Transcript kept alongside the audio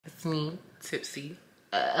It's me, Tipsy.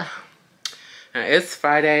 Now it's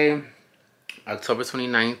Friday, October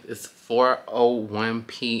 29th. It's 4:01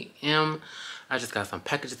 p.m. I just got some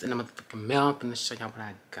packages in the motherfucking mail. I'm gonna show y'all what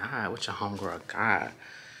I got, what your homegirl got.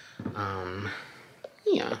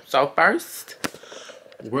 Yeah, so first,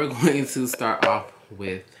 we're going to start off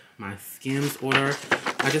with my Skims order.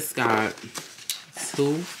 I just got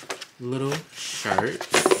 2 little shirts.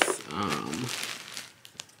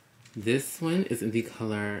 This one is in the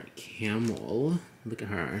color Camel. Look at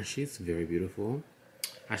her. She's very beautiful.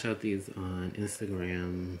 I showed these on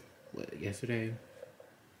Instagram, yesterday?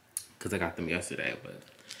 Because I got them yesterday, but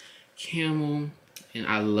Camel. And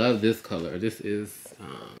I love this color. This is,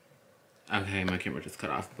 okay, my camera just cut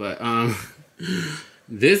off. But,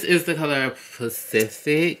 this is the color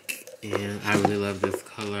Pacific. And I really love this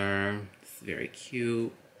color. It's very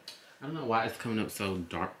cute. I don't know why it's coming up so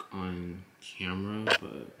dark on camera,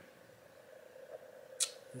 but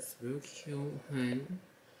it's real cute, honey.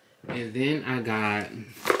 And then I got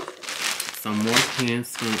some more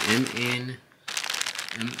pants from ML.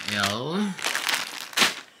 I'm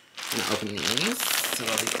gonna open these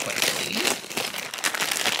really quickly.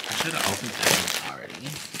 I should have opened them already.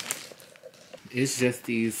 It's just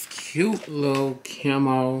these cute little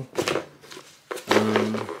camo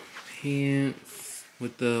pants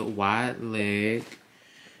with the wide leg,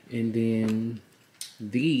 and then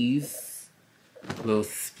these little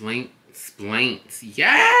splanks.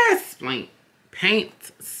 Yes! Splank.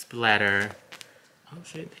 Paint splatter. Oh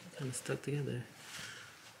shit, they kind of stuck together.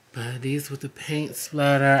 But these with the paint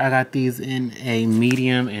splatter. I got these in a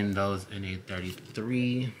medium and those in a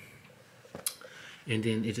 33. And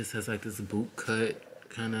then it just has like this boot cut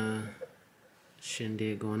kind of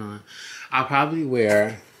shindig going on. I'll probably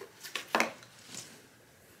wear,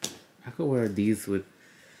 I could wear these with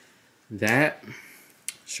that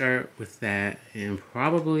shirt with that, and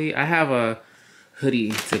probably I have a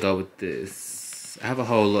hoodie to go with this. I have a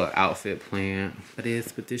whole little outfit planned for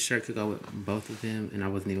this, but this shirt could go with both of them, and I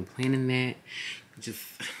wasn't even planning that.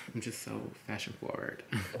 I'm just so fashion forward.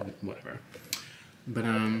 Whatever. But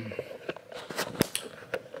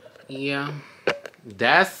yeah,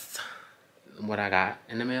 that's what I got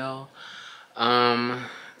in the mail.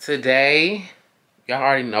 Today, y'all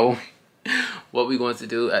already know what we're going to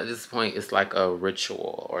do. At this point, it's like a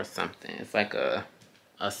ritual or something. It's like a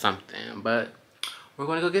something. But we're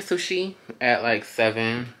going to go get sushi at like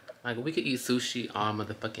 7. Like, we could eat sushi all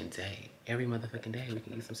motherfucking day. Every motherfucking day we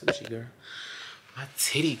can eat some sushi, girl. My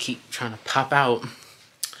titty keep trying to pop out.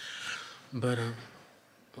 But,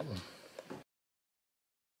 oh.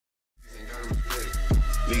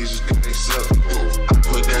 Niggas just got they suck. I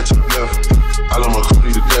put that to the left. I love my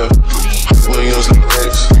coolie to death. Williams like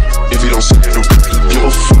X. If you don't see it, give a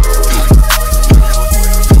fuck.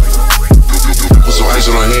 Put some ice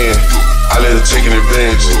on her hand. I let her take an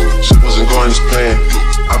advance. She wasn't going as planned.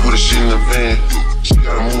 I put her shit in the van. She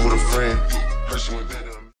gotta move with a friend. Person went back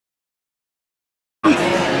to her.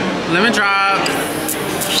 Lemon drop.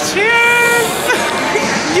 Cheers!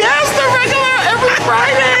 Yes, the regular every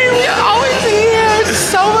Friday. We are always here. It's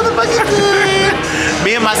so motherfucking good.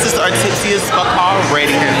 Me and my sister are tipsy as fuck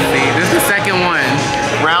already. This is the second one.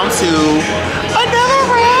 Round 2. Another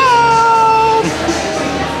round.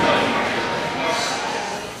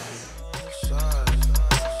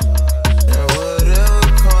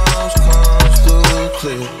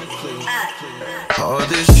 All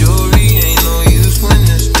this jewelry ain't no use when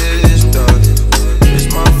it's this dark. It's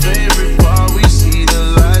my favorite part. We see the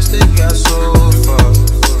lights that got so far.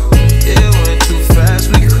 It went too fast,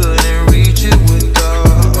 we couldn't reach it with the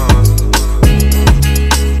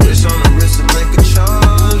wrist on the wrist and link of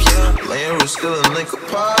charms. Laying with still a link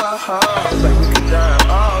apart. Like we could die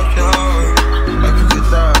all young. Like we could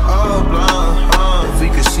die all blonde. If we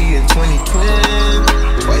could see in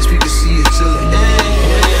 2020, twice we could see it till the end.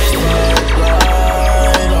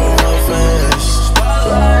 Spotlight on her face.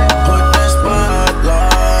 Put that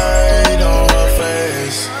spotlight on her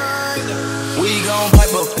face. We gon'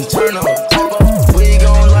 pipe up and turn up. We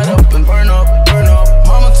gon' light up and burn up.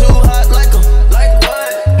 Mama too hot like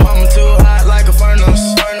what? Mama too hot like a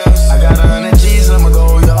furnace. I got 100 G's, I'ma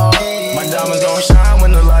go yard. My diamonds gon' shine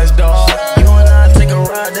when the lights dark. You and I take a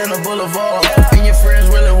ride down the boulevard. And your friends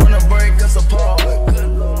really wanna break us apart.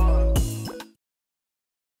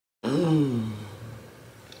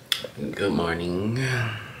 Good morning.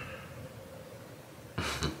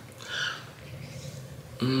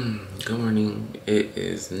 Good morning. It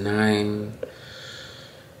is 9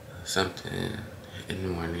 something in the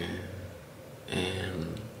morning,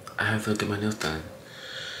 and I have to get my nails done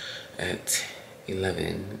at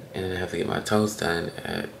 11, and then I have to get my toes done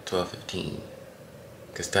at 12:15.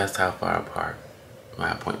 because that's how far apart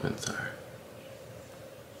my appointments are.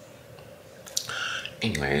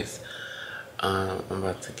 Anyways, I'm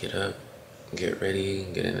about to get up, get ready,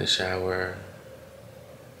 get in the shower,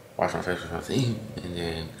 wash my face with my team, and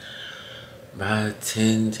then by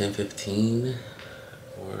 10:15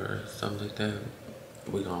 or something like that,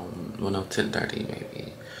 we're gonna, well no, 10:30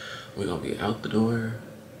 maybe, we're gonna be out the door,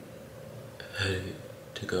 headed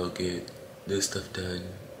to go get this stuff done,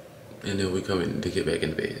 and then we coming to get back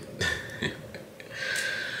in bed.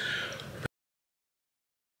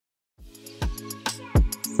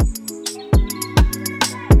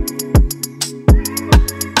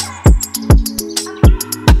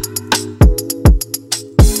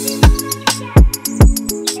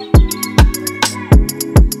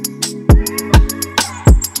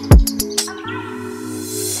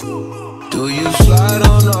 Do you slide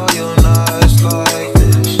on all your nights like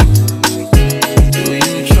this? Do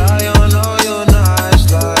you try on all your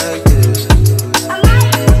nights like this?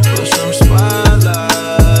 Put some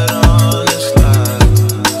spotlight on the slide.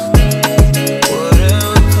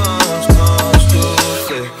 Whatever comes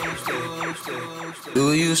through. Do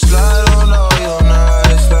you slide on all your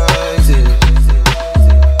nights like this?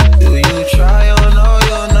 Do you try on all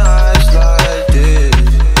your nights like this?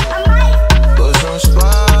 Put some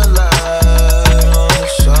spotlight.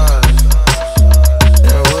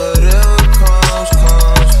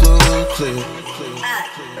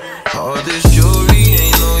 All this jewelry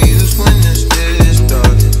ain't no use when it's this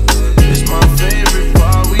dark. It's my favorite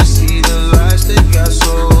part, we see the lights that got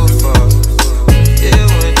so far. It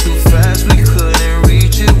went too fast, we couldn't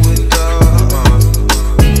reach it with the heart.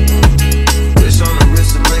 Wrist on the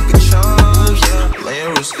wrist, a link of charms, yeah.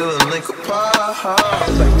 Laying was still a link apart.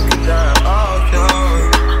 Like we could die all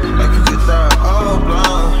young, like you could die all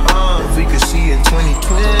blonde. If we could see in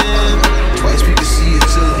 2020, twice we could see it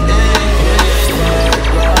till the end.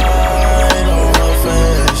 Spotlight on her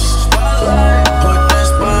face. Put that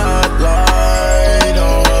spotlight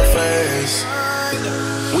on her face.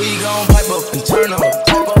 We gon' pipe up and turn up.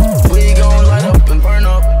 We gon' light up and burn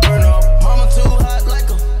up. Mama too hot like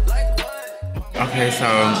a what? Okay, so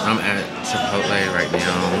I'm at Chipotle right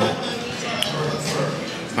now.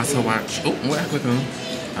 About to watch, oh, what I click on?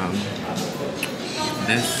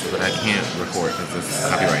 This, but I can't record because it's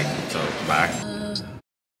copyright, so bye.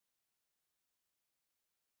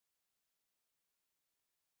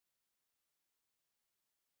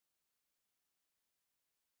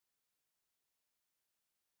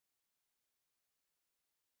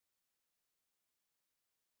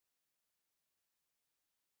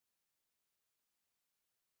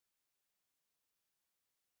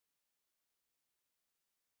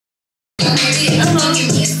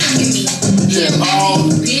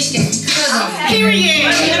 Period.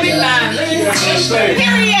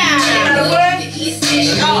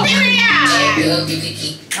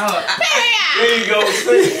 There you go.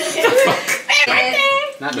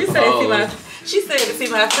 Not You said see my, she said to see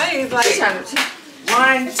my face like trying to.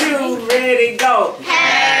 1, 2, ready, go.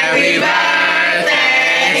 Happy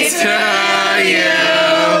birthday to you.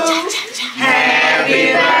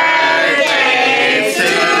 Happy birthday to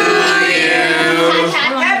you.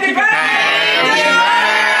 Happy birthday.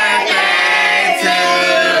 To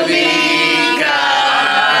Vika.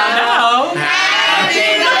 No. Happy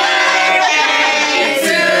birthday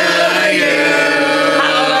to you.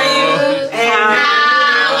 How old are you?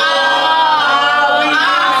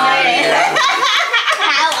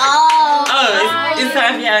 Oh, it's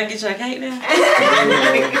time for y'all to get your cake now.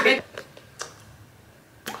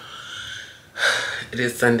 It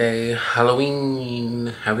is Sunday, Halloween.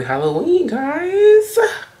 Happy Halloween, guys.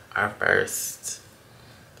 Our first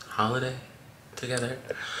holiday together.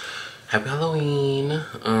 Happy Halloween.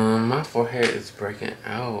 My forehead is breaking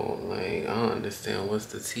out. Like, I don't understand what's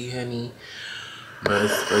the tea, honey. But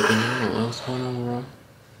it's breaking out. I don't know what's going on, bro.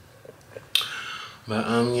 But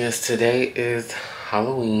yes, today is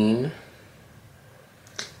Halloween.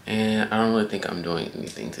 And I don't really think I'm doing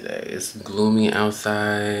anything today. It's gloomy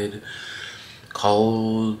outside.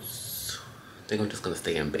 Cold. I think I'm just gonna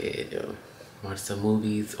stay in bed, yo. Watch some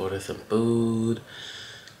movies, order some food.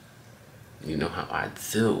 You know how I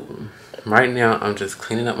do. Right now, I'm just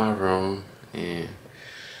cleaning up my room and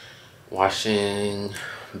washing,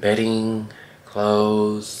 bedding,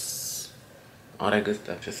 clothes, all that good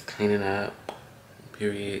stuff. Just cleaning up,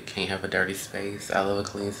 period. Can't have a dirty space. I love a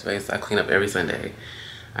clean space. I clean up every Sunday.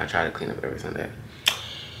 I try to clean up every Sunday.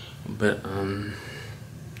 But,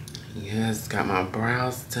 yes, got my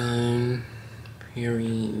brows done.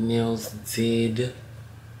 Period. Nails did.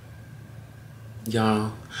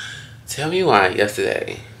 Y'all, tell me why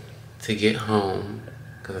yesterday to get home,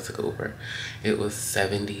 because I took an Uber. It was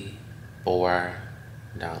 $74.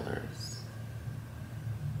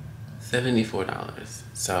 $74.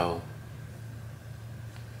 So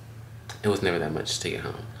it was never that much to get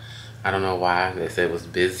home. I don't know why. They said it was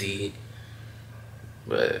busy,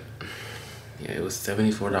 but yeah, it was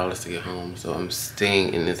 $74 to get home. So I'm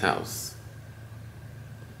staying in this house.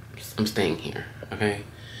 I'm staying here, okay?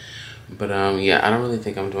 But yeah, I don't really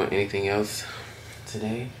think I'm doing anything else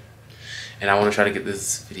today. And I want to try to get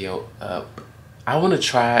this video up. I want to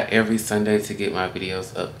try every Sunday to get my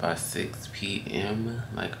videos up by 6 p.m.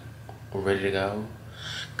 like ready to go.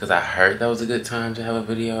 Because I heard that was a good time to have a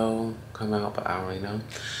video come out, but I don't really know.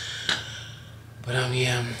 But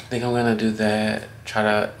yeah, I think I'm gonna do that. Try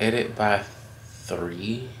to edit by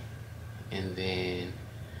 3, and then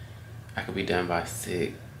I could be done by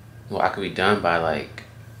 6. Well, I could be done by like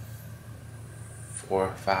 4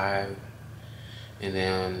 or 5, and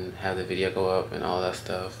then have the video go up and all that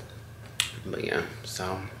stuff. But yeah,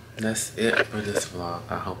 so that's it for this vlog.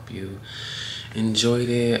 I hope you enjoyed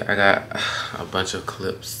it. I got a bunch of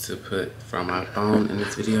clips to put from my phone in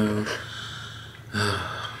this video.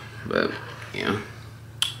 But yeah,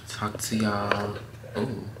 talk to y'all.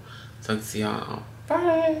 Talk to y'all.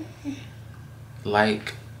 Bye.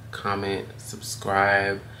 Like, comment,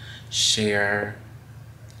 subscribe, share.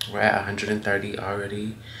 We're at 130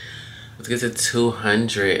 already. Let's get to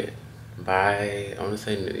 200 by, I want to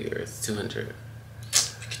say New Year's. 200. We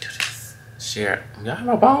can do this. Share. Y'all have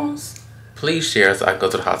my bones? Please share so I can go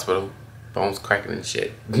to the hospital. Bones cracking and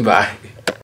shit. Bye.